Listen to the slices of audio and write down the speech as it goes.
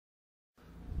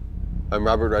I'm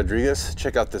Robert Rodriguez.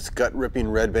 Check out this gut-ripping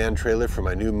red band trailer for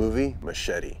my new movie,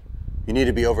 Machete. You need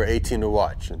to be over 18 to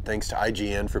watch, and thanks to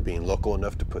IGN for being local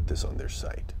enough to put this on their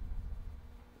site.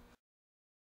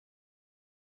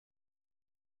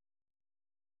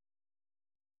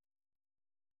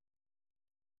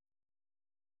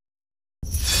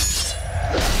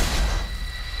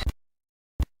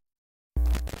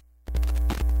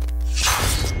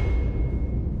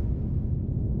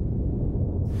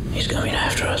 He's coming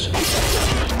after us.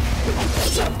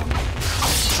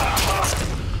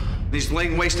 He's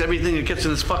laying waste to everything that gets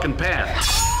in his fucking path.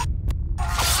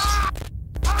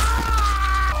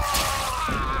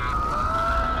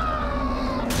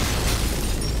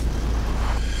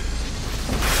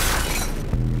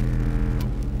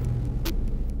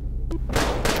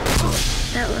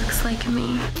 That looks like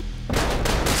me.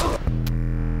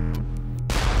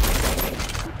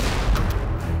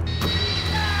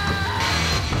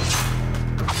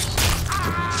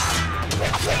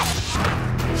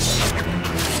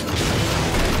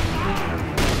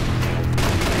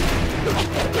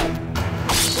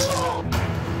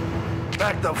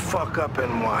 Back the fuck up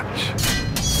and watch.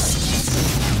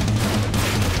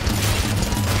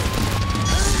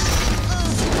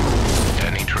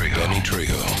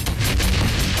 Trejo.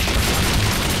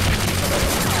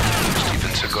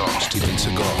 Steven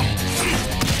Seagal.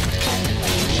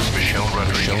 Michelle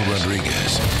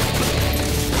Rodriguez.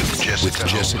 With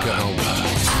Jessica Alba.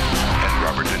 And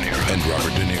Robert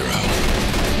De Niro.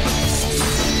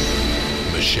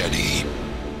 Machete.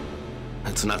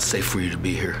 It's not safe for you to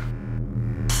be here.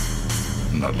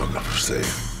 I'm not looking for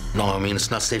safe. No, I mean,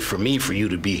 it's not safe for me for you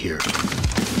to be here.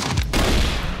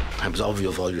 I absolve you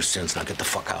of all your sins. Now get the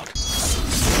fuck out.